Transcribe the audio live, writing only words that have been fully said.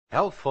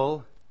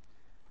Healthful,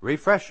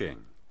 refreshing,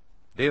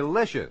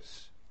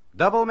 delicious,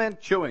 double mint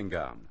chewing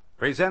gum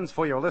presents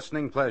for your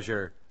listening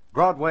pleasure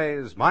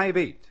Broadway's My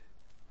Beat.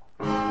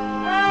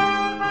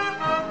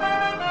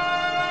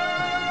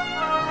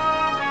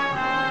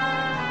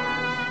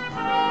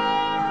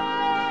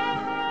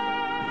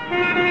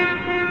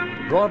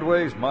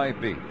 Broadway's My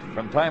Beat,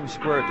 from Times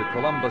Square to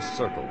Columbus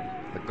Circle,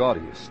 the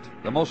gaudiest,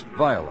 the most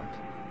violent,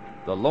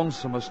 the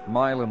lonesomest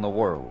mile in the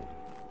world.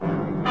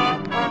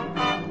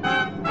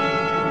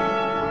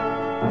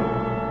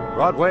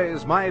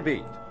 Broadway's My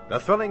Beat, the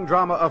thrilling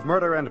drama of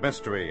murder and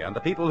mystery and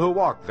the people who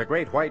walk the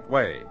Great White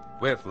Way,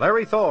 with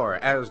Larry Thor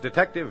as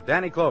Detective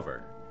Danny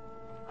Clover.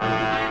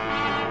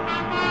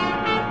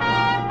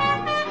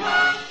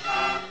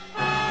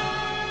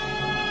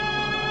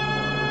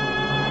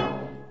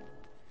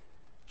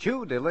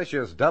 Chew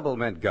delicious double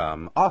mint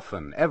gum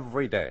often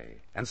every day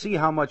and see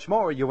how much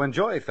more you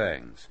enjoy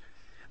things.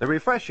 The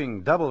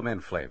refreshing double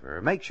mint flavor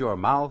makes your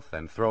mouth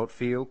and throat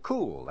feel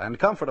cool and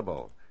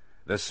comfortable.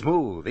 The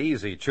smooth,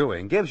 easy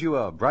chewing gives you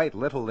a bright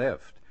little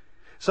lift.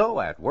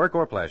 So at work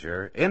or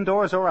pleasure,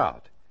 indoors or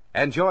out,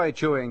 enjoy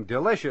chewing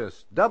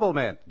delicious double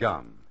mint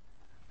gum.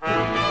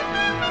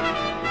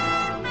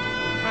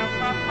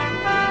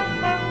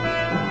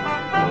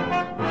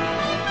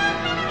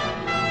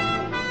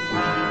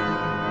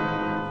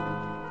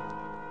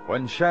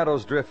 When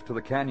shadows drift to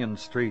the canyon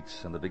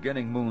streets and the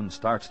beginning moon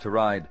starts to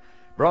ride,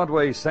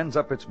 Broadway sends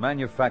up its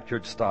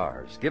manufactured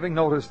stars, giving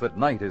notice that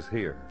night is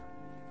here.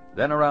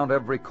 Then around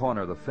every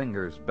corner the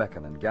fingers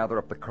beckon and gather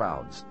up the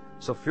crowds,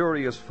 so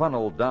fury is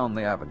funneled down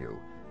the avenue.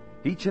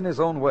 Each in his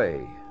own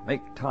way,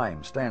 make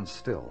time stand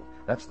still,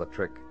 that's the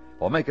trick,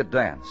 or make it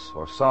dance,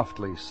 or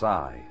softly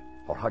sigh,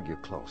 or hug you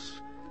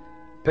close.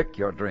 Pick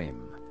your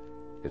dream.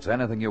 It's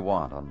anything you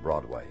want on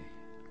Broadway.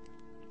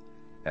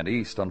 And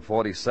east on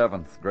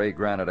 47th, Gray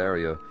Granite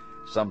area,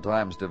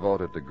 sometimes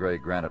devoted to Gray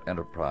Granite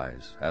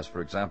Enterprise, as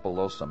for example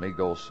Los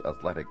Amigos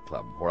Athletic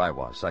Club, where I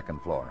was,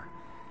 second floor.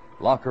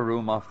 Locker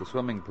room off the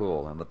swimming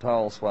pool, and the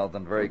towel-swathed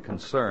and very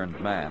concerned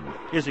man.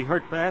 Is he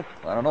hurt bad?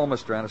 I don't know,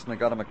 Mr. Anderson. They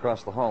got him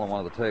across the hall on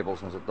one of the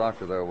tables, and there's a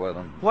doctor there with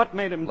him. What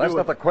made him That's do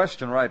not it? the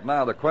question right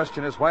now. The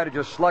question is, why did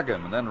you slug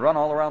him and then run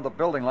all around the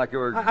building like you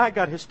were... I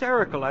got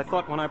hysterical. I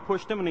thought when I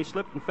pushed him and he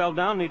slipped and fell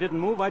down and he didn't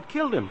move, I'd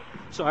killed him.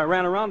 So I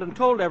ran around and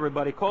told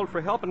everybody, called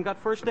for help, and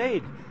got first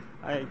aid.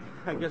 I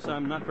guess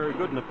I'm not very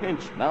good in a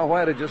pinch. Now,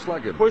 why did you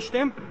slug him? Pushed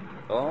him?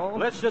 Oh?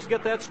 Let's just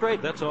get that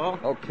straight, that's all.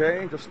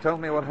 Okay, just tell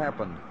me what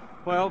happened.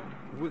 Well,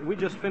 we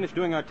just finished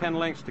doing our 10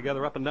 lengths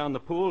together up and down the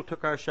pool,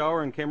 took our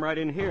shower, and came right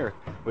in here.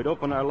 We'd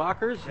opened our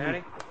lockers.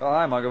 Daddy? Oh,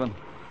 hi, Muggavan.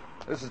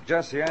 This is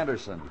Jesse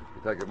Anderson,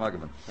 Detective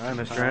Muggavan. Hi,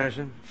 Mr.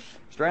 Anderson.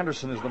 Mr.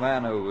 Anderson is the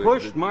man who...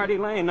 Pushed Marty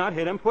Lane, not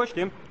hit him, pushed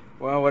him.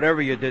 Well,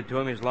 whatever you did to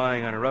him, he's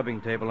lying on a rubbing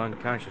table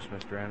unconscious,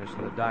 Mr.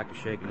 Anderson. The doc is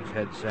shaking his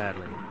head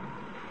sadly.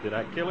 Did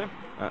I kill him?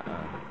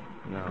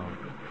 No.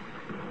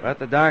 But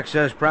the doc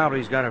says probably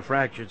he's got a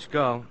fractured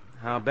skull.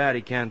 How bad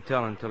he can't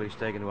tell until he's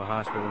taken to a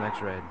hospital and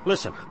x-rayed.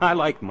 Listen, I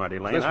like Marty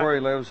Lane. Is this where he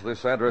lives?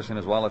 This address in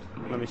his wallet?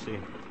 Let me see.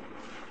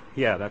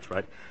 Yeah, that's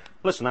right.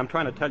 Listen, I'm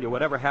trying to tell you,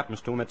 whatever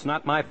happens to him, it's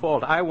not my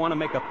fault. I want to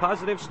make a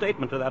positive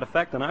statement to that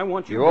effect, and I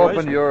want you boys... You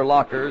opened your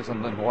lockers,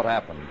 and then what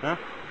happened? Huh?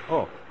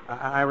 Oh,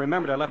 I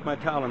remembered I left my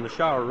towel in the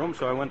shower room,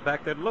 so I went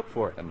back there to look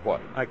for it. And what?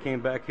 I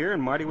came back here,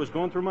 and Marty was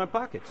going through my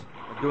pockets.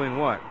 Doing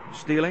what?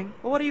 Stealing?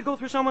 Well, what do you go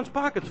through someone's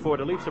pockets for,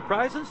 to leave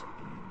surprises?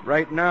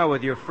 Right now,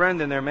 with your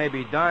friend and there may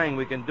be dying,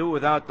 we can do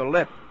without the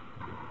lip.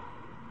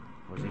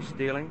 Was he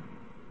stealing?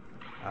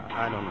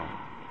 I don't know.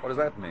 What does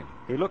that mean?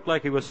 He looked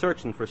like he was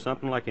searching for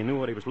something, like he knew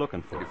what he was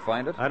looking for. Did you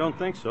find it? I don't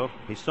think so.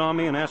 He saw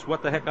me and asked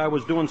what the heck I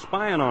was doing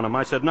spying on him.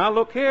 I said, now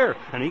look here.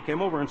 And he came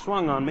over and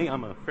swung on me.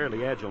 I'm a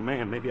fairly agile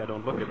man. Maybe I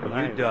don't look it, but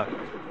You ducked.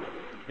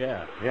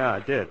 Yeah, I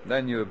did.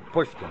 Then you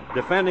pushed him.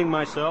 Defending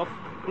myself.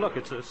 Look,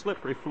 it's a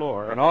slippery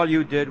floor. And all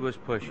you did was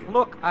push him.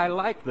 Look, I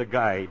like the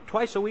guy.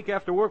 Twice a week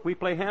after work, we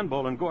play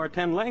handball and go our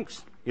 10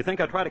 lengths. You think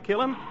I'd try to kill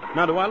him?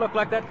 Now, do I look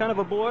like that kind of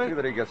a boy? See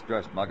that he gets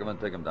dressed,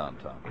 Muggavan. Take him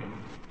downtown.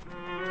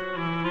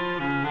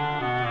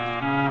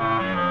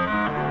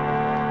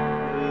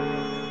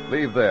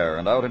 Leave there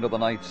and out into the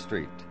night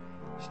street.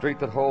 Street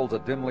that holds a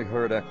dimly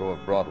heard echo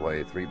of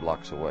Broadway 3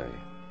 blocks away.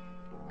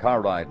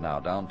 Car ride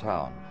now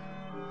downtown.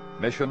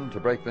 Mission to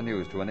break the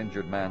news to an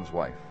injured man's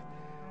wife.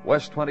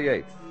 West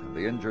 28th,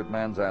 the injured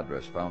man's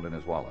address found in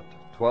his wallet.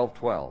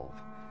 1212.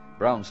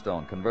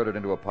 Brownstone converted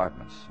into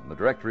apartments. And the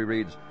directory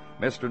reads,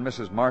 Mr. and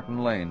Mrs.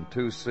 Martin Lane,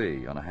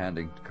 2C, on a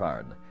hand-inked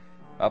card.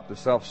 Up the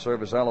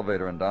self-service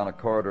elevator and down a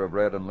corridor of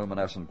red and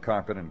luminescent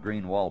carpet and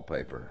green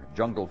wallpaper.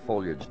 Jungle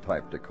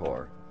foliage-type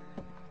decor.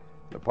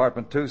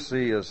 Apartment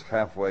 2C is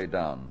halfway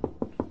down.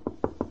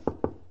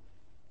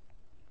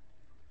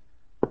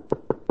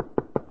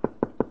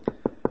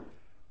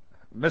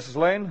 Mrs.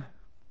 Lane?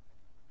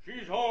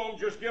 She's home.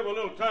 Just give her a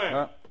little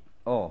time.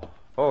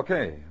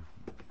 Okay.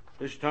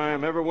 This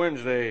time every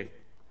Wednesday.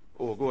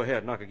 Oh, go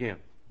ahead. Knock again.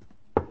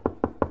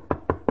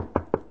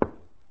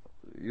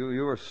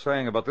 You were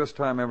saying about this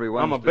time every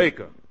Wednesday. I'm a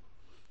baker.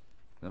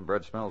 Then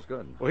bread smells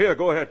good. Well, here,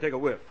 go ahead. Take a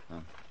whiff.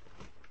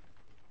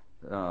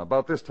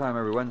 About this time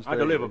every Wednesday. I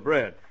deliver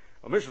bread.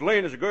 Mrs.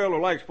 Lane is a girl who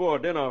likes for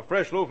dinner a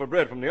fresh loaf of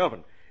bread from the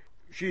oven.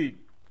 She...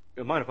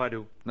 mind if I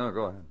do? No,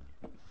 go ahead.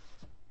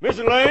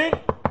 Mrs. Lane,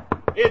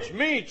 it's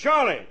me,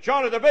 Charlie.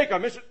 Charlie the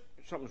baker.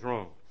 Something's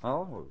wrong.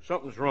 Oh?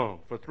 Something's wrong.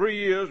 For 3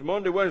 years,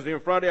 Monday, Wednesday,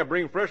 and Friday, I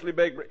bring freshly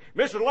baked bread.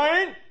 Mrs.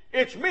 Lane,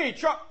 it's me,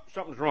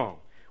 Something's wrong.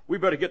 We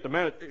better get the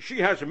man. She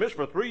hasn't missed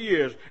for 3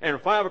 years, and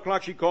at 5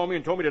 o'clock she called me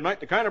and told me tonight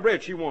the kind of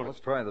bread she wanted.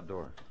 Let's try the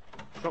door.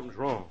 Something's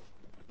wrong.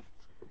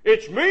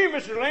 It's me,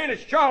 Mrs. Lane.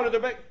 It's Charlie the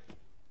baker.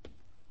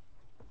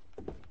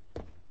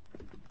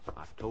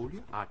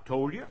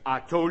 I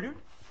told you.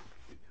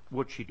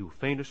 What'd she do,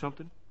 faint or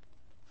something?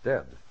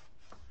 Dead.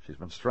 She's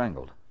been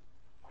strangled.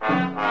 A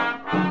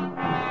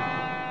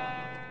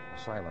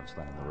silence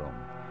then in the room.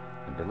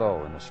 And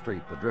below, in the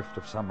street, the drift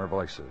of summer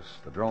voices,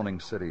 the droning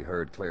city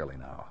heard clearly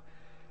now.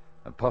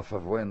 A puff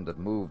of wind that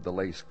moved the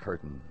lace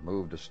curtain,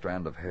 moved a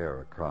strand of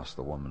hair across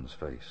the woman's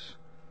face.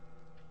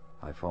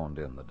 I phoned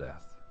in the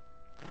death.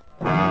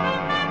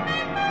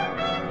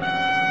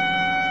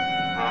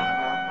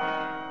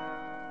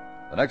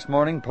 The next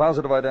morning,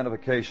 positive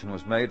identification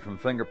was made from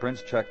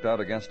fingerprints checked out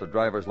against a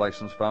driver's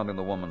license found in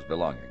the woman's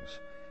belongings.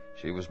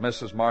 She was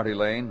Mrs. Marty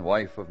Lane,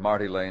 wife of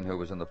Marty Lane, who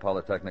was in the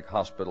Polytechnic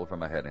Hospital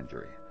from a head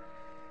injury.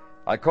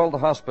 I called the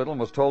hospital and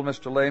was told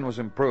Mr. Lane was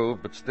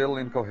improved, but still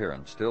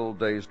incoherent, still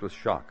dazed with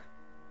shock,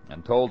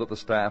 and told that the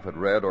staff had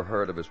read or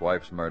heard of his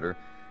wife's murder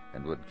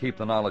and would keep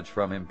the knowledge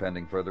from him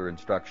pending further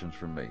instructions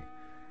from me.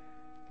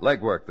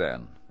 Legwork,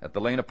 then, at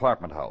the Lane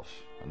apartment house.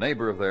 A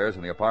neighbor of theirs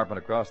in the apartment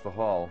across the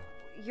hall.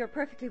 You're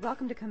perfectly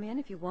welcome to come in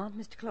if you want,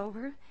 Mr.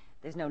 Clover.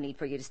 There's no need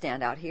for you to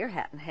stand out here,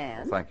 hat in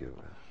hand. Thank you.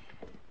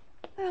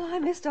 Well, I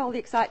missed all the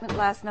excitement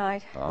last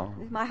night. Oh?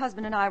 My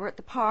husband and I were at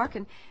the park,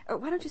 and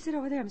why don't you sit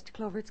over there, Mr.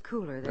 Clover? It's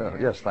cooler there.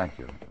 Yes, thank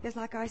you. Yes,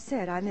 like I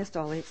said, I missed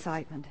all the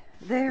excitement.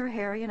 There,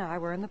 Harry and I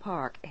were in the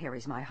park.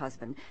 Harry's my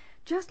husband.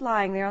 Just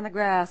lying there on the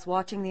grass,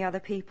 watching the other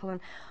people, and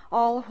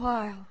all the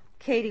while,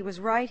 Katy was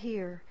right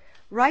here,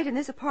 right in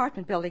this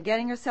apartment building,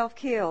 getting herself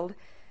killed.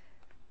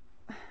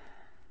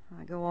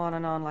 I go on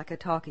and on like a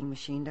talking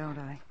machine, don't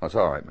I? That's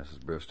all right,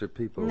 Mrs. Brewster.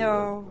 People...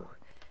 No.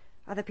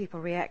 Other people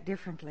react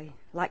differently.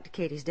 Like to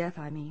Katy's death,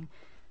 I mean.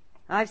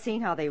 I've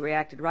seen how they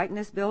reacted right in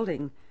this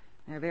building.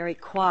 They're very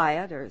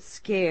quiet or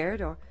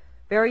scared or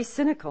very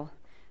cynical.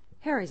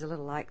 Harry's a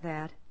little like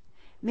that.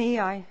 Me,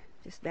 I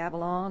just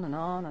babble on and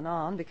on and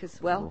on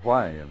because, well...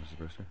 Why, Mrs.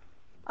 Brewster?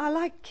 I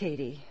liked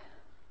Katy.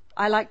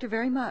 I liked her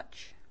very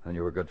much. And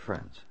you were good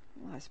friends?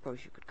 Well, I suppose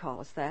you could call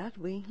us that.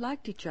 We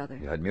liked each other.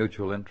 You had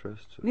mutual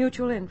interests?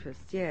 Mutual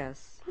interests,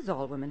 yes, as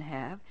all women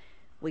have.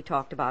 We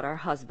talked about our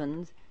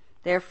husbands,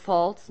 their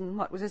faults, and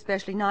what was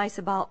especially nice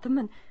about them,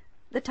 and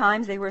the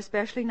times they were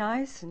especially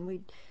nice, and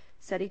we'd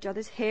set each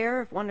other's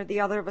hair if one or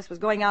the other of us was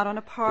going out on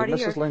a party.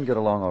 Did Mrs. Lane get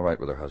along all right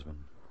with her husband?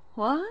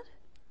 What?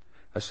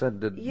 I said,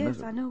 did...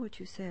 Yes, I know what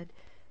you said.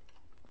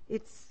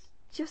 It's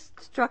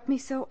just struck me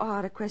so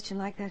odd a question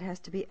like that has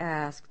to be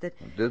asked. That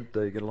Did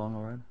they get along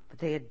all right? But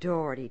they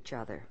adored each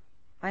other.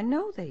 I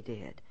know they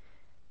did.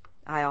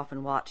 I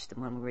often watched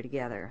them when we were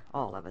together,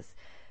 all of us.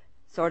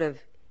 Sort of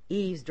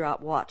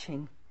eavesdrop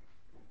watching.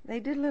 They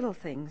did little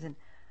things, and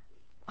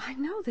I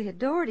know they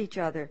adored each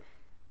other.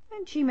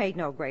 And she made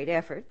no great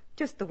effort,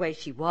 just the way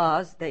she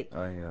was. I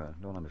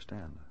don't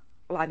understand.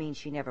 Well, I mean,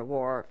 she never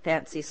wore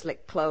fancy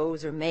slick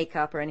clothes or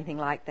makeup or anything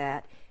like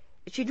that.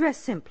 She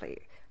dressed simply.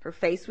 Her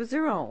face was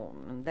her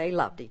own, and they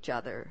loved each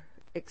other.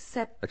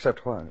 Except...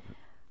 Except what?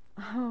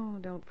 Oh,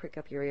 don't prick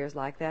up your ears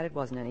like that. It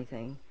wasn't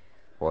anything.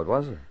 What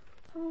was it?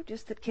 Oh,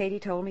 just that Katy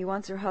told me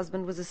once her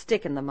husband was a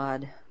stick in the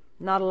mud.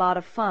 Not a lot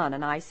of fun,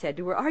 and I said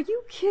to her, "Are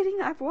you kidding?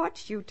 I've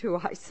watched you two,"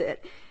 I said.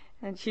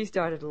 And she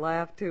started to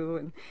laugh, too,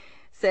 and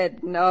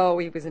said, "No,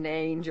 he was an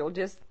angel,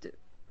 just..."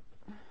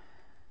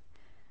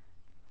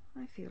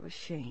 I feel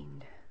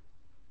ashamed.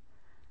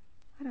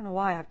 I don't know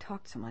why I've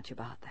talked so much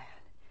about that.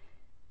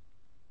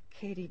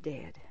 Katy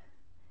dead.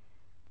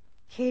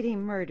 Katy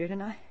murdered,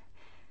 and I...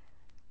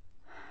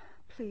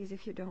 Please,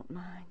 if you don't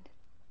mind.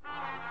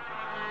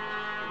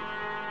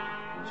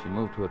 She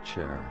moved to a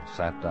chair,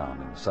 sat down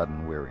in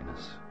sudden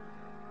weariness.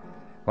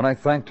 When I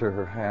thanked her,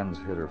 her hands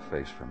hid her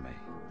face from me.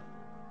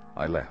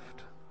 I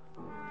left.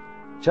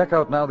 Check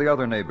out now the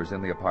other neighbors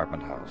in the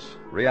apartment house.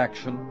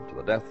 Reaction to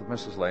the death of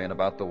Mrs. Lane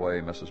about the way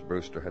Mrs.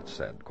 Brewster had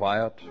said.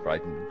 Quiet,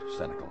 frightened,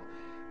 cynical.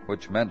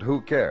 Which meant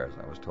who cares,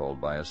 I was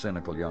told by a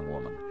cynical young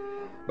woman.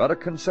 But a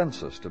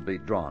consensus to be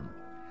drawn.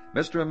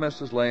 Mr. and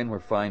Mrs. Lane were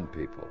fine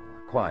people.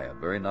 Quiet,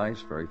 very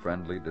nice, very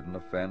friendly, didn't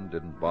offend,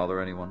 didn't bother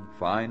anyone.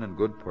 Fine and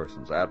good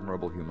persons,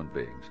 admirable human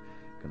beings.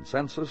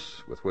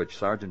 Consensus with which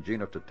Sergeant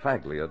Gino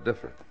Tartaglia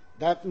differed.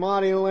 That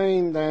Marty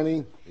Lane,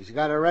 Danny, he's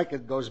got a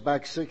record goes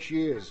back 6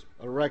 years.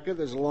 A record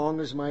as long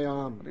as my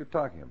arm. What are you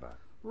talking about?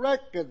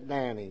 Record,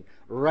 Danny.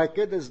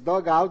 Record is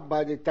dug out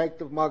by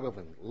Detective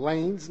Muggervan.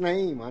 Lane's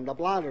name on the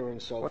blotter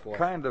and so What forth.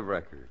 kind of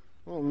record?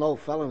 Well, no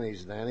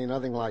felonies, Danny.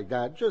 Nothing like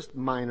that. Just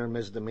minor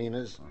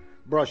misdemeanors.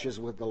 Brushes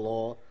with the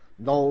law.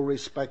 No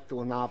respect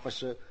to an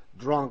officer.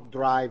 Drunk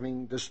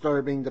driving.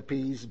 Disturbing the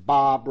peace.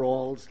 Bar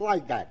brawls.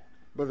 Like that.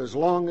 But as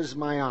long as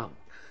my arm.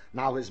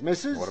 Now his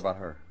missus... What about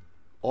her?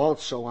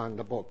 Also on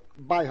the book,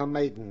 by her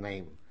maiden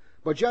name.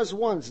 But just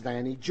once,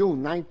 Danny,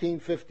 June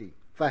 1950,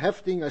 for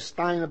hefting a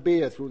stein of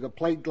beer through the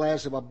plate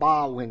glass of a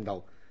bar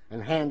window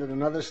and handed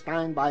another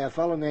stein by a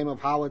fellow named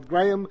Howard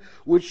Graham,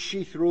 which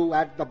she threw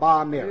at the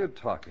bar mirror. What are you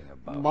talking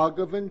about?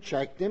 Muggavan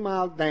checked him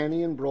out,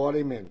 Danny, and brought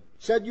him in.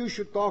 Said you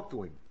should talk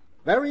to him.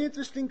 Very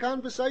interesting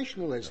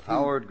conversationalist.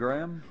 Howard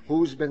Graham?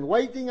 Who's been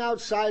waiting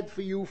outside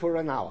for you for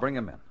an hour. Bring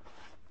him in.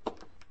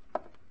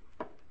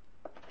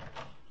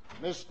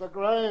 Mr.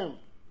 Graham,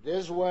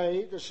 this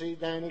way to see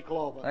Danny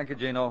Clover. Thank you,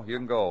 Gino. You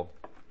can go.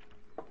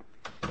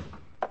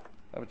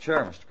 Have a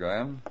chair, Mr.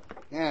 Graham.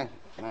 Yeah,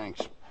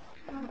 thanks.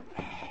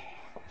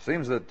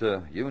 Seems that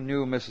you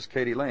knew Mrs.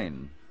 Katy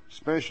Lane.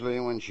 Especially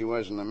when she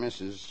wasn't a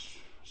missus.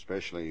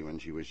 Especially when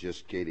she was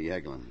just Katy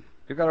Eglin.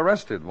 You got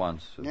arrested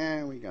once.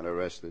 Yeah, we got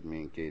arrested, me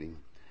and Katy.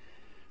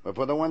 But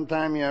for the one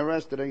time you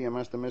arrested her, you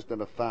must have missed it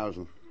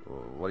 1,000.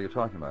 What are you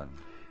talking about?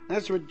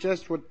 That's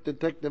just what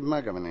Detective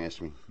Muggavan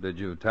asked me. Did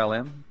you tell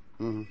him?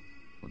 Mm-hmm.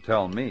 Well,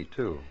 tell me,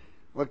 too.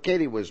 Well,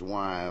 Katy was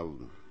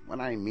wild.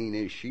 What I mean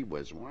is she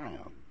was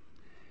wild.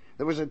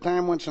 There was a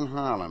time once in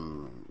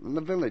Harlem, in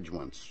the village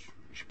once.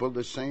 She pulled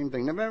the same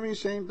thing, the very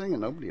same thing,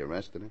 and nobody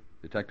arrested her.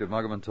 Detective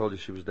Muggavan told you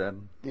she was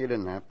dead? You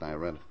didn't have to, I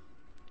read it.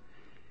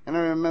 And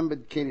I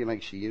remembered Katy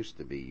like she used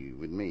to be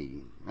with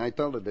me. I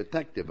told the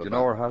detective about... Did you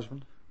know her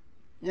husband?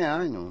 Yeah,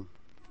 I knew him.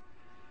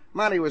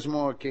 Marty was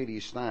more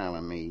Katy's style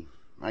than me.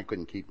 I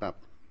couldn't keep up.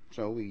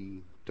 So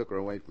we took her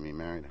away from me,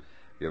 married her.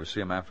 You ever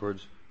see him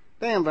afterwards?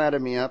 They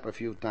invited me up a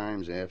few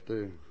times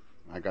after.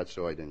 I got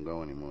so I didn't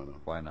go anymore,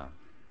 though. Why not?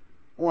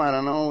 Oh, I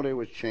don't know. They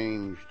was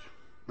changed.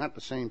 Not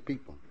the same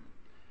people.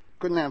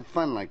 Couldn't have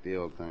fun like the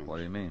old times. What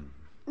do you mean?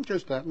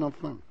 Just that, no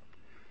fun.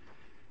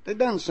 They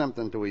done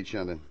something to each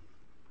other.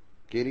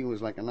 Katy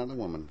was like another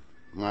woman.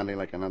 Marty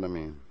like another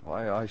man.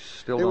 Why, I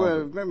still They don't...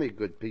 were very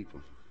good people.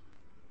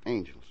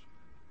 Angels.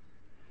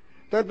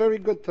 Thought very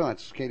good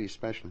thoughts, Katy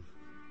especially.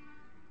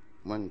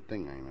 One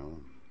thing I know.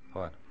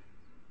 What?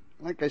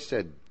 Like I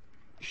said,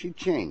 she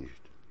changed.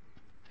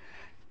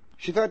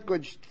 She thought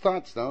good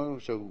thoughts, though,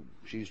 so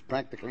she's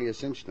practically a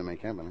cinch to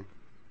make heaven,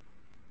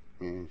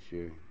 eh? Yeah,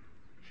 sure.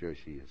 Sure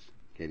she is.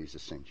 Katy's a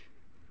cinch.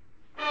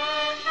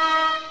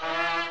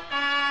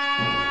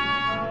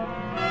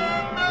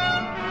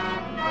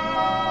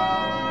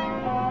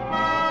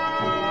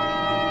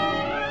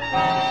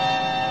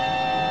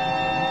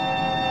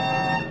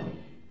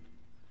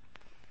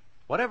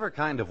 Whatever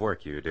kind of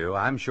work you do,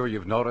 I'm sure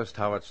you've noticed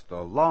how it's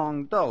the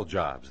long, dull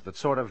jobs that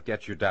sort of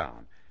get you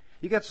down.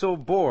 You get so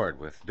bored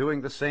with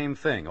doing the same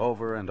thing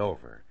over and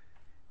over.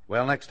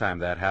 Well, next time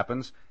that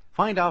happens,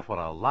 find out what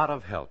a lot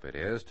of help it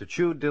is to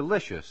chew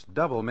delicious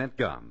double mint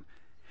gum.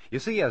 You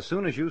see, as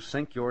soon as you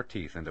sink your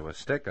teeth into a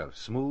stick of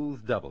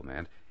smooth double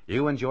mint,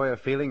 you enjoy a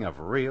feeling of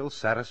real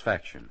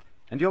satisfaction,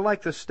 and you'll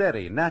like the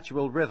steady,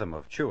 natural rhythm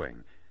of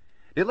chewing.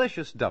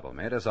 Delicious double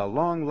mint is a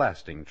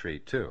long-lasting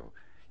treat, too.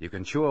 You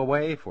can chew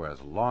away for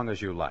as long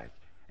as you like,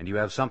 and you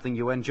have something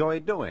you enjoy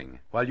doing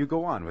while you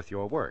go on with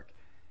your work.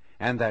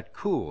 And that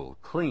cool,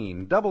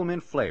 clean, double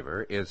mint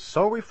flavor is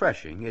so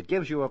refreshing it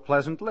gives you a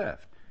pleasant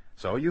lift.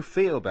 So you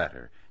feel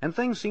better, and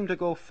things seem to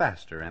go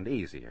faster and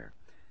easier.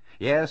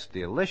 Yes,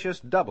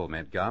 delicious double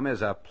mint gum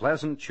is a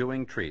pleasant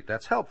chewing treat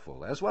that's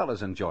helpful as well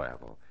as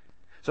enjoyable.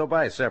 So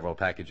buy several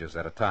packages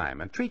at a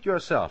time and treat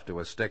yourself to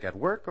a stick at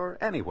work or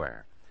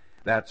anywhere.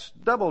 That's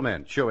double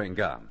mint chewing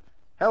gum.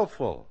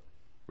 Healthful,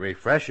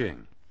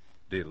 refreshing,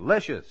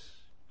 delicious.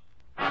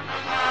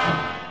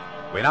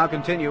 We now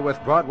continue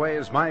with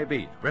Broadway's My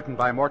Beat, written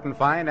by Morton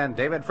Fine and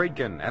David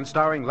Friedkin, and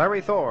starring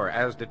Larry Thor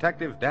as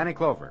Detective Danny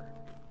Clover.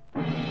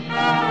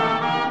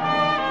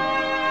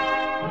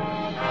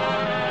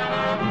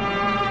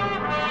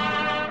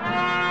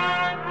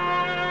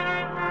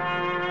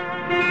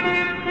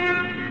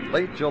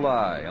 Late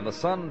July, and the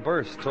sun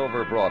bursts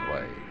over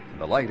Broadway.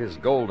 The light is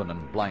golden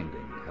and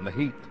blinding, and the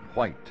heat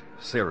white,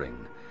 searing.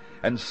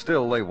 And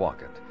still they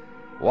walk it.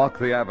 Walk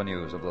the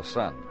avenues of the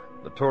sun,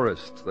 the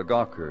tourists, the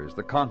gawkers,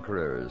 the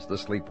conquerors, the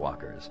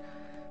sleepwalkers.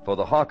 For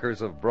the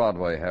hawkers of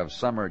Broadway have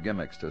summer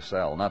gimmicks to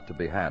sell, not to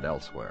be had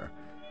elsewhere.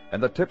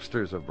 And the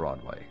tipsters of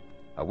Broadway,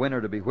 a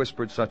winner to be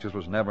whispered such as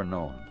was never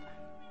known.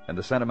 And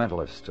the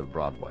sentimentalists of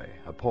Broadway,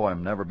 a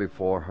poem never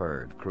before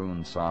heard,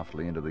 crooned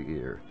softly into the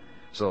ear.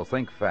 So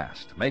think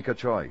fast, make a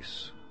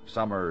choice.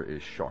 Summer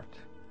is short.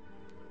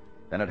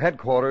 And at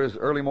headquarters,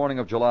 early morning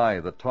of July,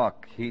 the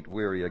talk,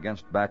 heat-weary,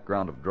 against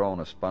background of drone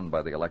is spun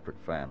by the electric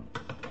fan.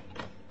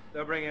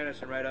 They'll bring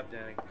Anderson right up,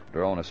 Danny.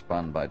 Drone is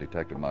spun by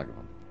Detective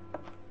Muggavan.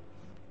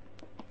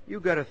 You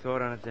got a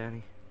thought on it,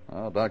 Danny?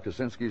 Well, Dr.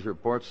 Sinsky's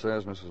report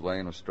says Mrs.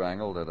 Lane was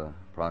strangled at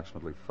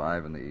approximately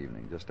 5 in the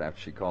evening, just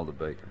after she called the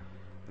baker.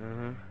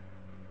 Uh-huh.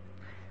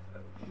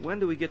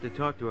 When do we get to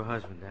talk to her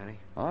husband, Danny?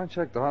 Oh, I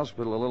checked the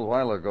hospital a little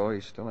while ago.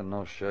 He's still in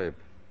no shape.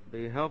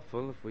 Be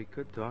helpful if we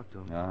could talk to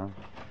him. Uh-huh.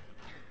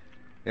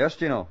 Yes,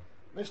 Gino?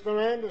 Mr.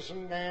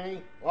 Anderson,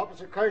 Danny.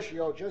 Officer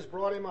Curcio just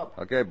brought him up.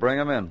 Okay, bring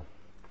him in.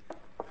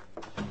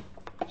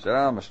 Sit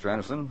down, Mr.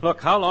 Anderson.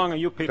 Look, how long are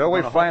you people Till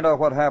we gonna find out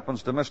what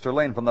happens to Mr.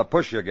 Lane from the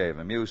push you gave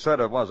him. You said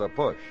it was a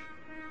push.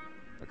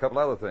 A couple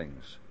other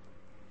things.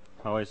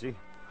 How is he?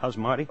 How's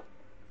Marty?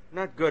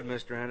 Not good,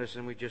 Mr.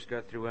 Anderson. We just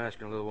got through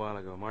asking a little while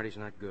ago. Marty's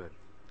not good.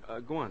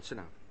 Go on, sit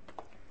down.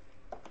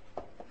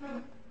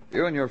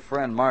 You and your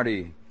friend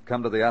Marty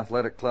come to the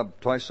athletic club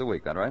twice a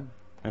week, that right?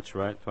 That's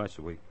right, twice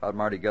a week. How'd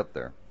Marty get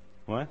there?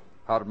 What?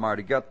 How did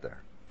Marty get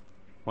there?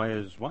 Why,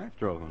 his wife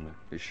drove him there.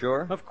 You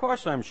sure? Of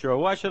course I'm sure.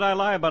 Why should I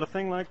lie about a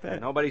thing like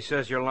that? Nobody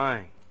says you're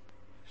lying.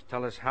 Just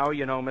tell us how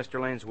you know Mr.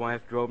 Lane's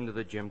wife drove him to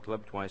the gym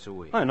club twice a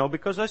week. I know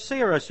because I see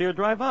her. I see her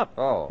drive up.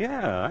 Oh.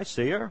 Yeah, I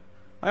see her.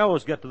 I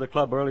always get to the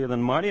club earlier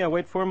than Marty. I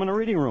wait for him in the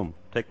reading room.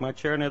 Take my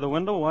chair near the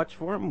window, watch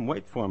for him,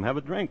 wait for him, have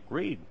a drink,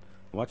 read.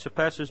 Watch the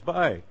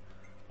passers-by.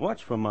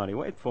 Watch for Marty,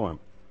 wait for him.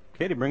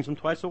 Katy brings him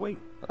twice a week.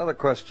 Another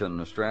question,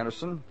 Mr.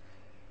 Anderson.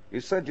 You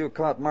said you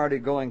caught Marty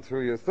going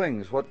through your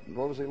things. What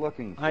was he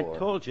looking for? I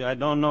told you I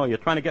don't know. You're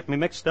trying to get me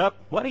mixed up?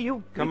 What are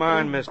you... Come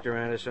on, Mr.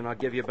 Anderson. I'll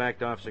give you back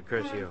to Officer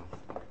Curcio.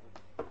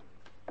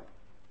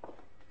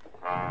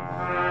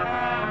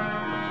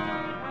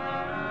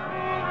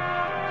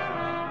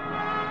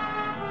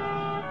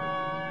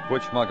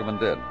 Which Muggavan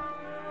did.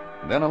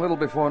 Then a little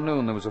before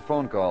noon, there was a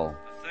phone call.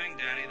 The thing,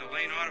 Danny, the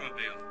Lane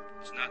automobile.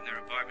 It's not in their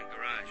apartment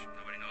garage.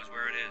 Nobody knows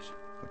where it is.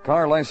 The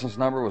car license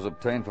number was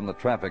obtained from the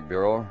traffic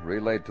bureau,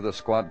 relayed to the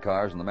squad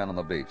cars and the men on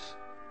the beats.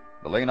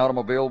 The Lane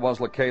automobile was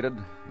located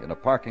in a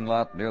parking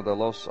lot near the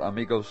Los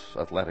Amigos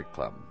Athletic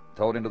Club,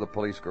 towed into the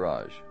police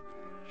garage.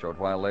 A short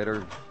while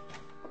later...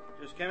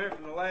 Just came in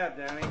from the lab,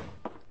 Danny.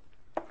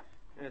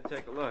 Here,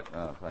 take a look.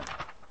 Oh, thanks.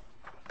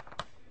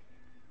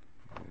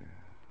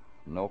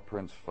 No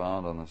prints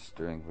found on the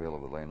steering wheel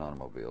of the Lane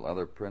automobile.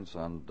 Other prints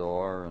on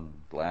door and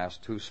glass,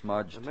 too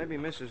smudged. Well, maybe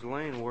Mrs.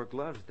 Lane wore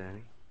gloves,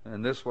 Danny.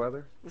 In this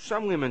weather? Well,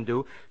 some women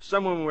do.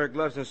 Some women wear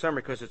gloves in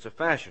summer because it's a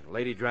fashion. A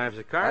lady drives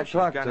a car. I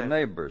talked got to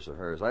neighbors of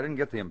hers. I didn't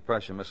get the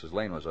impression Mrs.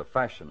 Lane was a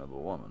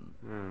fashionable woman.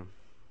 Hmm.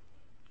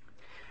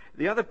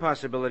 The other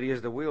possibility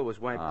is the wheel was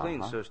wiped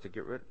clean so as to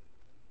get rid...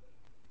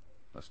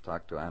 Let's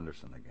talk to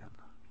Anderson again.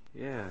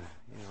 Yeah,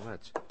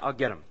 let's. I'll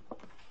get him.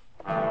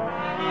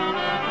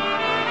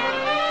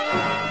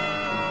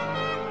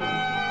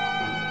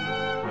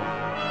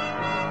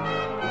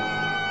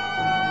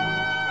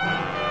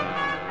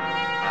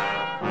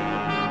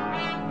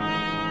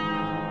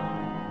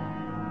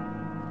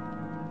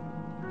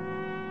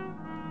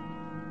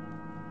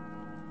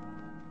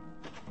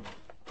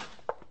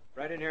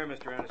 Right in here,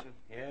 Mr. Anderson.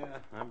 Yeah,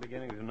 I'm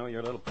beginning to know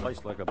your little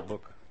place like a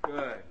book.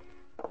 Good.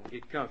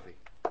 Get comfy.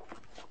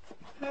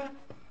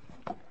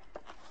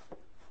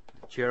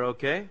 Chair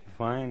okay?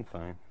 Fine.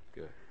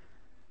 Good.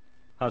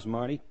 How's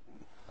Marty?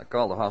 I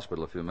called the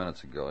hospital a few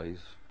minutes ago.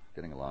 He's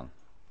getting along.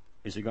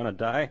 Is he going to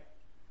die?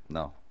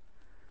 No.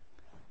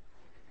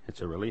 It's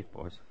a relief,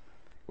 boys.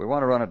 We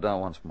want to run it down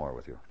once more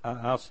with you.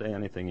 I'll say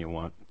anything you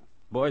want.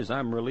 Boys,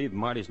 I'm relieved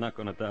Marty's not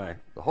going to die.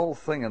 The whole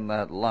thing in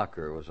that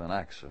locker was an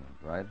accident,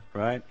 right?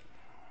 Right?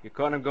 You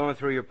caught him going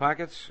through your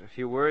pockets, a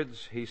few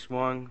words, he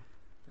swung,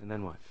 and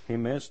then what? He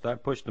missed. I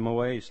pushed him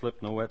away. He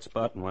slipped in a wet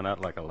spot and went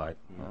out like a light.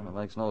 Well, it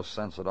makes no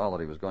sense at all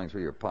that he was going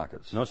through your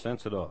pockets. No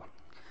sense at all.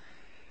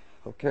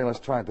 Okay, let's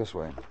try it this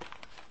way.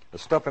 The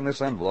stuff in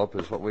this envelope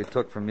is what we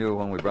took from you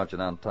when we brought you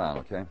downtown,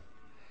 okay?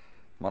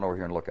 Come on over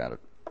here and look at it.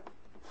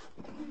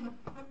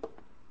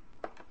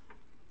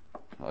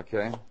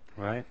 Okay.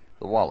 Right.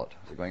 The wallet.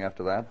 Is he going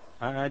after that?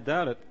 I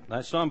doubt it.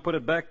 I saw him put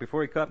it back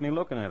before he caught me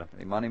looking at it.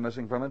 Any money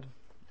missing from it?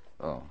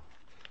 Oh.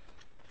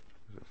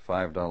 A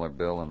 $5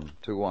 bill and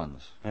 2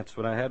 ones. That's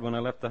what I had when I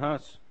left the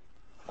house.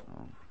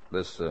 Oh.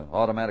 This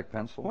automatic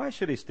pencil? Why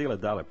should he steal a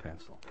dollar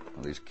pencil?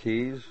 Well, these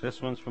keys?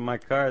 This one's for my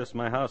car. This is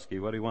my house key.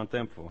 What do you want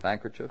them for?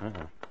 Handkerchief?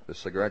 Uh-huh. The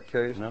cigarette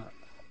case? No.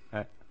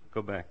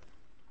 Go back.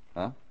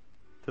 Huh?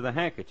 To the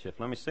handkerchief.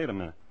 Let me see it a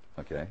minute.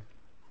 Okay.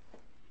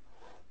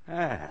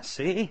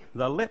 See?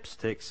 The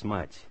lipstick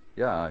smudge.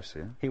 Yeah, I see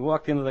it. He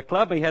walked into the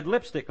club. He had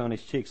lipstick on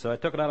his cheek, so I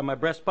took it out of my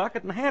breast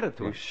pocket and handed it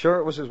to him. You sure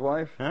it was his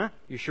wife? Huh?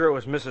 You sure it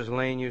was Mrs.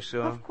 Lane you saw?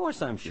 Of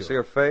course I'm sure. You see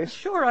her face?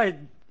 Sure,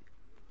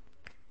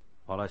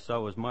 All I saw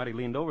was Marty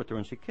leaned over to her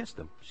and she kissed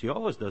him. She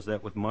always does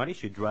that with Marty.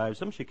 She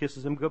drives him. She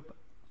kisses him goodbye.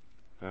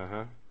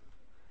 Uh-huh.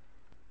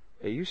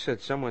 Hey, you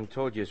said someone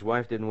told you his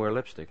wife didn't wear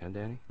lipstick, huh,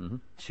 Danny? Mm-hmm.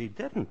 She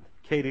didn't.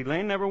 Katy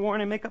Lane never wore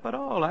any makeup at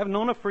all. I've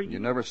known her for years. You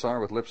never saw her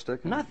with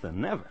lipstick? Nothing,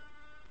 never.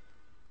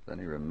 Then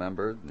he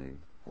remembered and he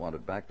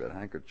wanted back that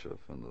handkerchief,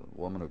 and the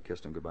woman who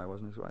kissed him goodbye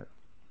wasn't his wife.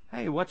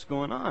 Hey, what's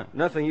going on?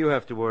 Nothing you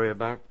have to worry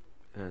about,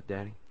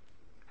 Daddy.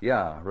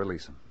 Yeah,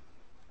 release him.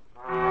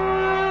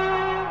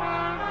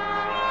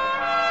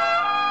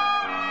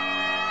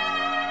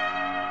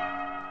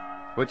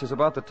 Which is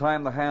about the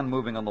time the hand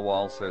moving on the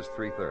wall says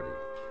 3:30.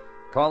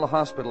 Call the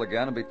hospital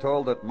again and be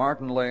told that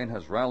Martin Lane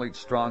has rallied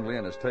strongly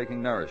and is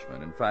taking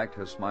nourishment. In fact,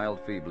 has smiled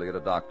feebly at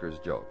a doctor's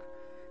joke.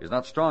 He's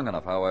not strong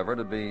enough, however,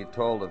 to be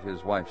told of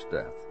his wife's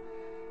death.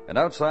 And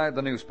outside,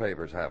 the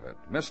newspapers have it.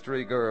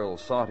 Mystery girl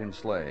sought in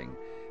slaying.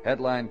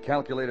 Headline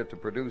calculated to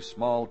produce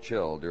small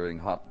chill during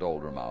hot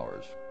doldrum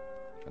hours.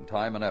 And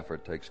time and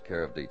effort takes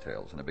care of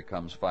details, and it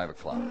becomes 5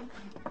 o'clock.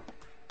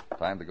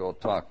 Time to go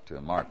talk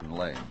to Martin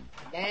Lane.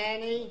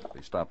 Danny?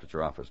 He stopped at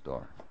your office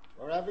door.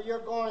 Wherever you're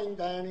going,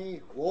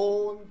 Danny,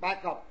 whoa and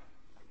back up.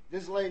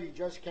 This lady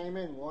just came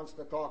in, wants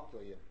to talk to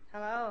you.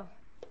 Hello.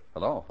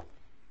 Hello.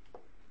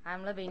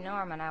 I'm Libby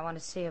Norman. I want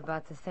to see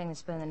about the thing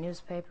that's been in the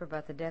newspaper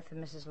about the death of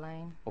Mrs.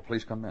 Lane. Oh,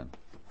 please come in.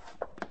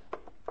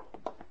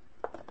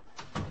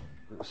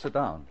 Sit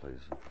down, please.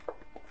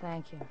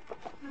 Thank you.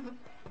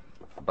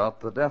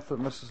 About the death of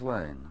Mrs.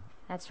 Lane.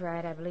 That's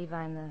right. I believe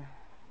I'm the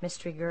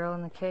mystery girl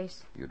in the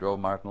case. You drove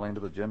Martin Lane to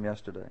the gym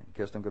yesterday and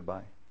kissed him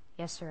goodbye?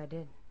 Yes, sir, I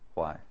did.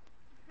 Why?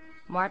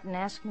 Martin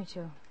asked me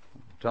to.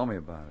 Tell me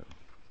about it.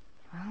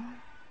 Well,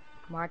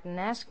 Martin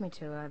asked me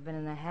to. I've been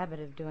in the habit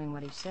of doing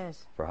what he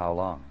says. For how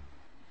long?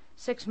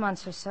 6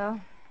 months or so.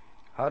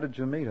 How did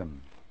you meet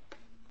him?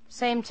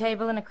 Same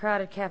table in a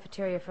crowded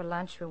cafeteria for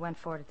lunch. We went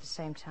for it at the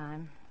same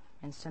time.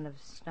 Instead of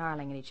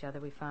snarling at each other,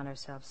 we found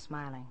ourselves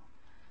smiling.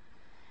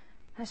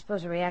 I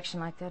suppose a reaction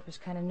like that was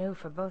kind of new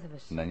for both of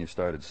us. And then you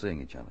started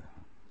seeing each other.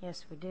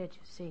 Yes, we did,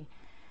 you see.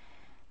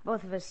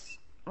 Both of us,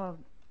 well,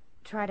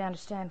 try to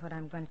understand what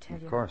I'm going to tell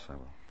you. Of course I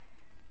will.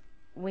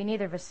 We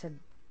neither of us had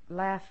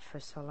laughed for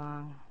so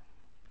long.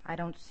 I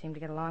don't seem to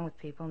get along with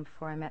people, and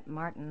before I met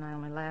Martin, I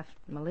only laughed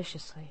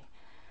maliciously.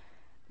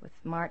 With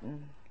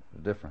Martin...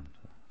 Different.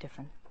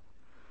 Different.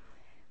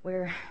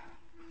 We're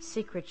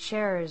secret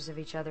sharers of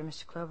each other,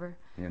 Mr. Clover.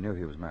 You knew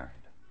he was married.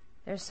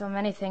 There's so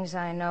many things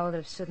I know that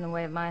have stood in the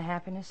way of my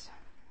happiness.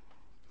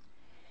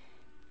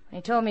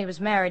 When he told me he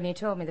was married, and he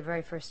told me the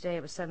very first day,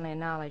 it was suddenly a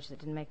knowledge that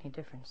didn't make any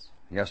difference.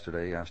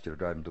 Yesterday, he asked you to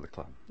drive him to the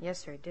club. Yes,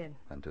 sir, he did.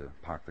 And to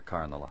park the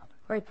car in the lot.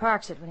 Where he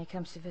parks it when he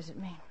comes to visit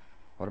me.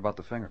 What about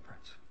the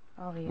fingerprints?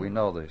 Oh, We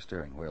know the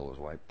steering wheel was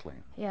wiped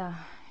clean. Yeah,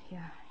 he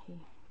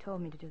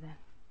told me to do that.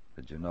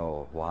 Did you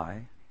know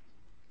why?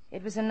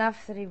 It was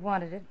enough that he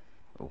wanted it.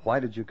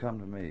 Why did you come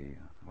to me?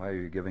 Why are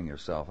you giving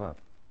yourself up?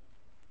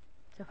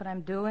 Is that what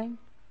I'm doing?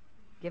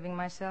 Giving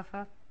myself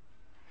up?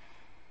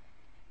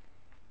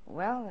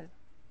 Well...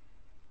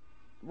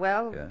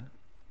 Yeah?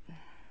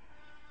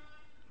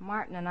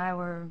 Martin and I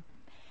were...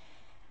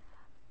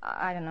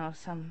 I don't know,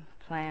 some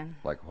plan.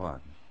 Like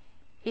what?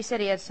 He said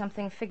he had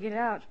something figured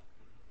out.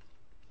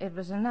 It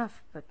was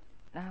enough, but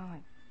now...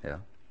 Yeah?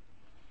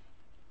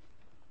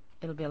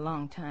 It'll be a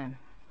long time.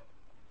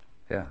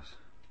 Yes.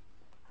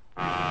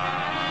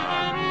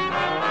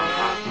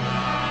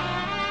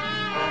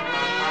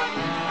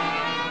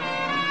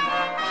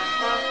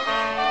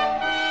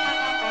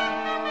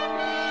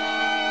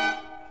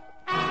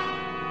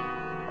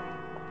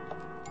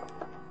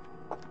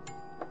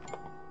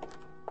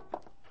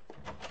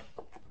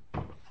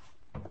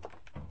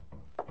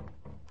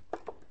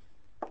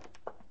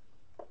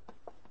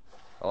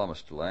 Hello,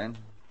 Mr. Lane.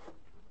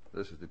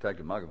 This is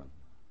Detective Muggerman.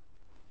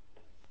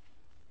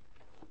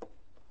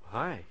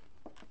 Hi.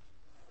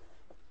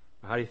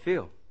 How do you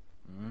feel?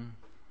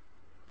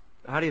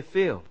 How do you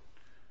feel?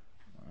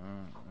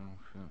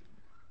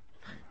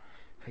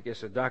 I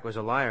guess the doc was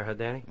a liar, huh,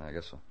 Danny? I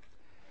guess so.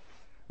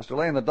 Mr.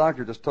 Lane, the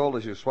doctor just told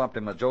us you swapped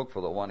him a joke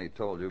for the one he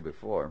told you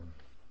before.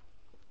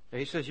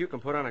 He says you can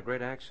put on a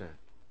great accent.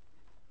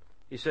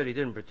 He said he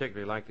didn't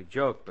particularly like the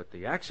joke, but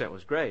the accent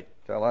was great.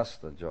 Tell us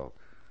the joke.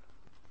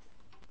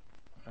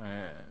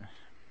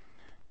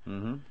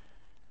 I'm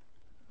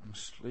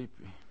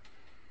sleepy.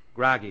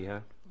 Groggy, huh?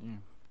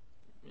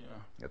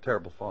 Yeah. A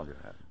terrible fall you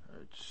had.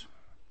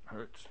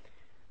 Hurts.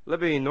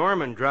 Libby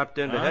Norman dropped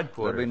into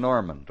headquarters. Libby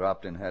Norman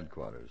dropped in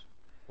headquarters.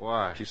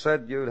 Why? She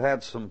said you'd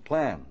had some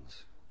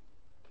plans.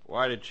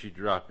 Why did she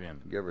drop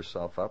in? To give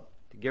herself up.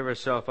 To give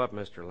herself up,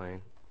 Mr.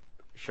 Lane.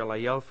 Shall I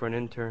yell for an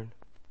intern?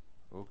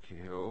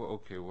 Okay,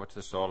 okay. What's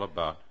this all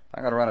about?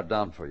 I gotta run it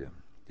down for you.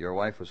 Your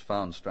wife was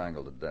found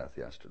strangled to death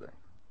yesterday.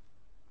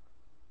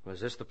 Was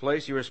this the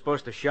place you were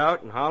supposed to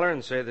shout and holler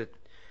and say that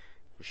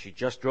she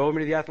just drove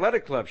me to the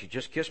athletic club? She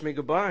just kissed me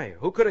goodbye.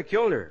 Who could have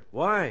killed her?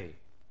 Why?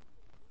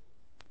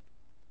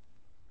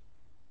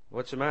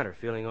 What's the matter?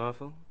 Feeling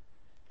awful?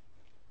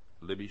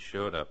 Libby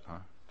showed up, huh?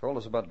 Told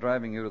us about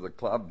driving you to the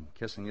club,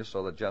 kissing you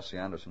so that Jessie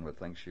Anderson would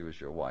think she was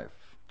your wife.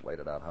 Laid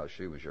it out how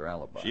she was your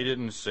alibi. She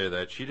didn't say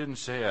that. She didn't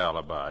say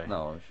alibi.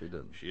 No, she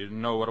didn't. She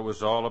didn't know what it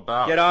was all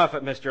about. Get off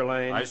it, Mr.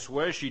 Lane. I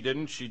swear she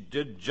didn't. She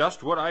did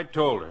just what I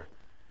told her.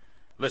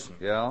 Listen.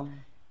 Yeah?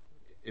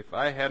 If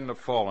I hadn't have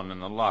fallen in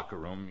the locker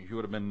room, you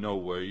would have been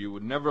nowhere. You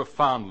would never have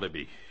found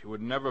Libby. You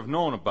would never have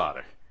known about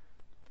her.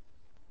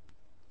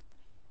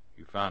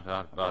 You found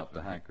out about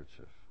the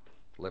handkerchief.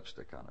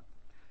 Lipstick on it.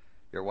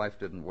 Your wife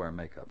didn't wear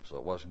makeup, so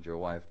it wasn't your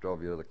wife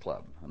drove you to the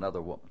club.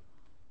 Another woman.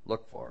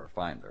 Look for her,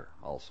 find her.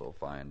 Also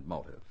find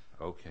motive.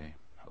 Okay.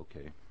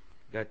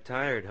 Got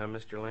tired, huh,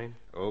 Mr. Lane?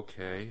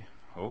 Okay.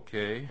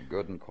 A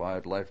good and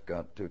quiet life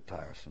got too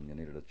tiresome. You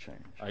needed a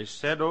change. I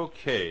said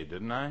okay,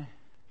 didn't I?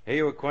 Hey,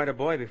 you were quite a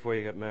boy before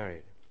you got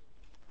married.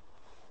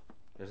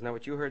 Isn't that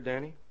what you heard,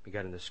 Danny? He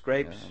got into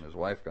scrapes. Yeah, and his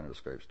wife got into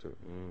scrapes, too.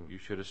 You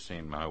should have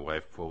seen my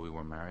wife before we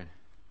were married.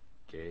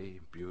 Gay,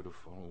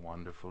 beautiful,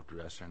 wonderful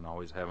dresser, and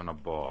always having a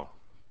ball.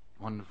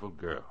 Wonderful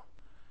girl.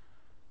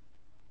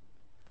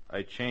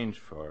 I changed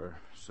for her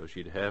so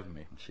she'd have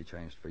me. She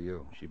changed for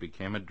you. She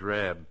became a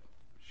drab.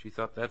 She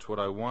thought that's what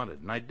I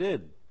wanted, and I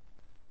did.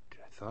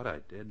 I thought I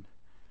did.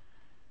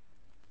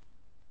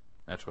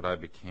 That's what I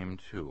became,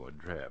 too, a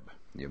drab.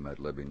 You met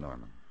Libby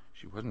Norman.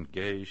 She wasn't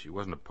gay, she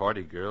wasn't a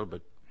party girl,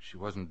 but she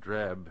wasn't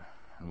drab,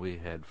 and we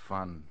had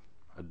fun.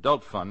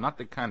 Adult fun, not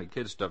the kind of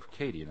kid stuff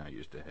Katy and I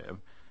used to have.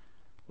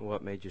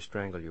 What made you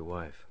strangle your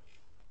wife?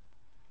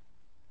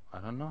 I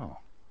don't know.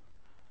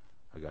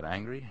 I got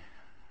angry.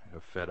 I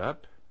got fed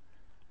up.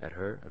 At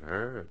her? At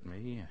her, at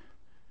me.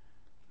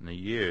 In the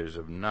years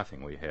of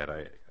nothing we had,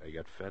 I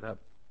got fed up.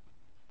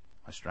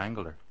 I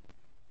strangled her.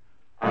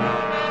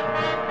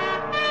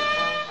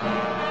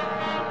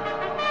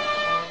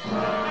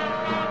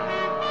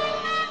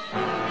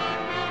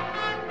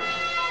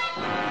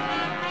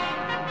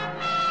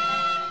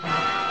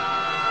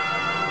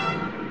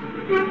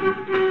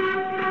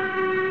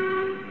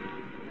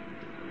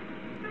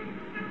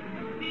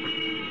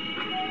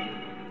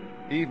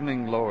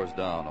 Evening lowers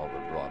down over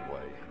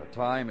Broadway. The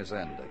time is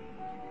ending.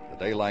 The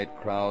daylight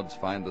crowds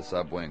find the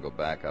subway and go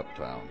back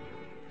uptown.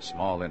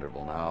 Small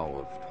interval now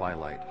of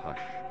twilight hush,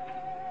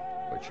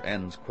 which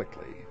ends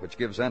quickly, which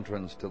gives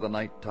entrance to the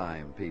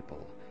nighttime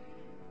people.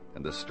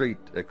 And the street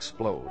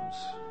explodes.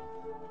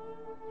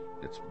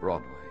 It's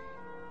Broadway,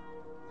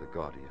 the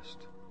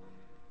gaudiest,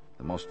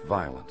 the most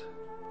violent,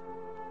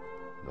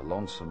 the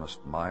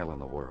lonesomest mile in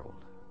the world.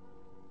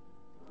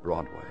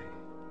 Broadway.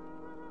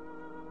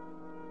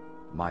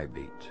 My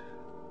beat.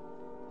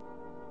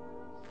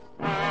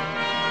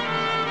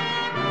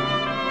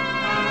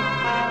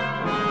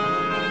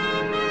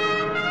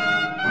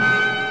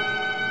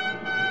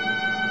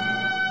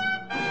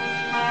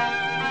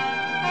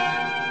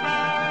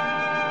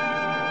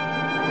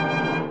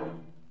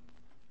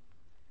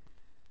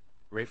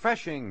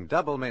 Refreshing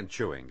double mint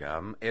chewing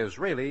gum is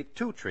really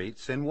two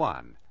treats in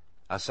one.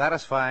 A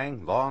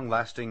satisfying,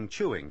 long-lasting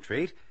chewing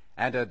treat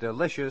and a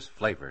delicious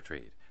flavor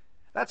treat.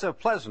 That's a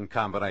pleasant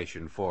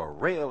combination for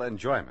real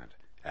enjoyment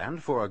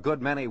and for a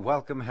good many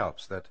welcome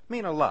helps that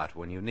mean a lot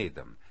when you need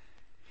them.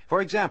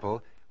 For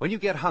example, when you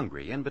get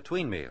hungry in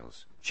between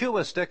meals, chew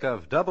a stick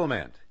of double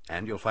mint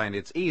and you'll find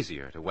it's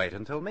easier to wait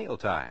until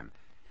mealtime.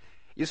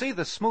 You see,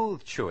 the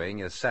smooth chewing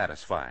is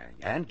satisfying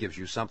and gives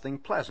you something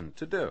pleasant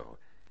to do.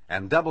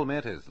 And double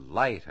mint is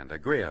light and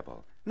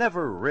agreeable,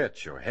 never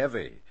rich or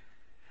heavy.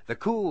 The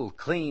cool,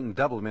 clean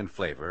double mint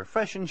flavor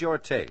freshens your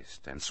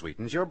taste and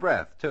sweetens your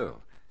breath,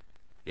 too.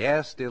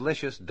 Yes,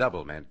 delicious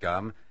double mint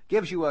gum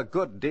gives you a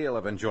good deal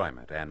of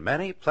enjoyment and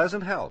many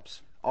pleasant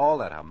helps,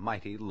 all at a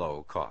mighty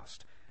low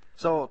cost.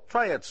 So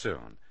try it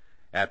soon.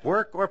 At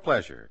work or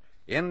pleasure,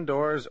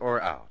 indoors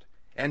or out,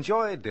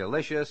 enjoy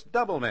delicious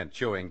double mint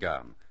chewing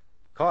gum.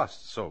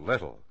 Costs so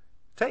little,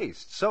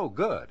 tastes so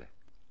good,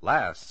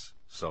 lasts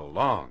so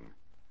long.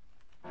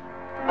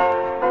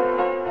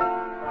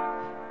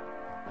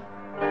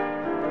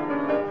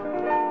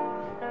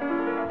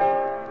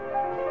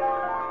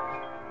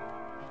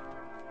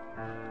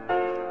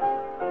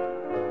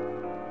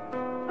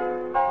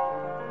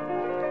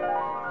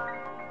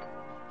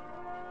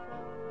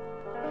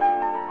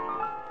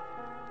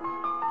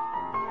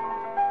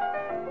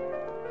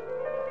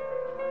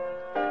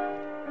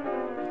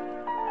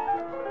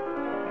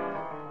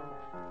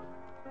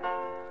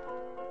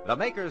 The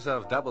makers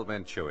of Double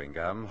Mint Chewing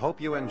Gum hope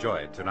you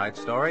enjoyed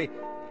tonight's story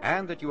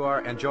and that you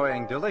are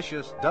enjoying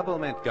delicious Double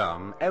Mint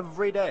gum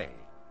every day.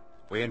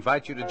 We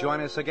invite you to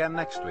join us again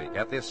next week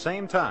at this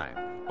same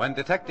time when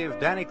Detective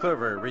Danny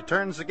Clover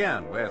returns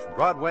again with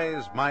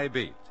Broadway's My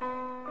Beat.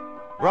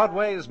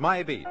 Broadway's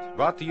My Beat,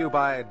 brought to you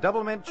by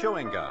Double Mint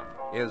Chewing Gum,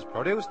 is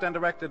produced and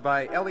directed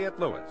by Elliott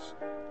Lewis,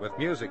 with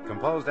music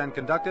composed and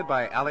conducted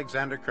by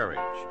Alexander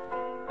Courage.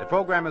 The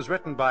program is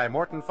written by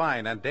Morton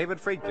Fine and David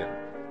Friedkin,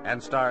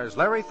 and stars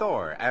Larry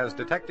Thor as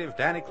Detective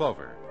Danny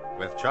Clover,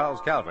 with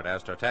Charles Calvert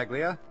as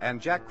Tartaglia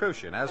and Jack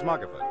Crucian as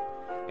Muggavan.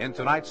 In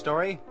tonight's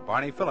story,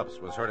 Barney Phillips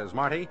was heard as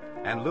Marty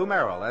and Lou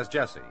Merrill as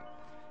Jesse.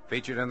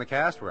 Featured in the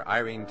cast were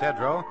Irene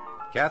Tedrow,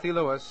 Kathy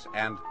Lewis,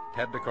 and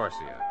Ted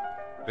DeCorsia.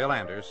 Bill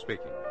Anders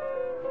speaking.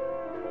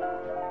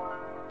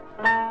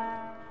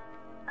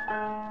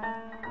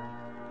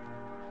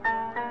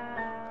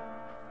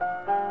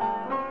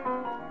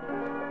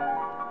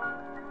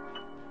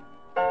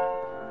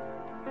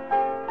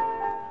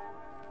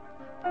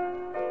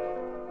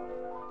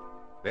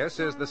 This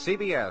is the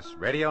CBS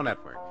Radio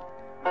Network.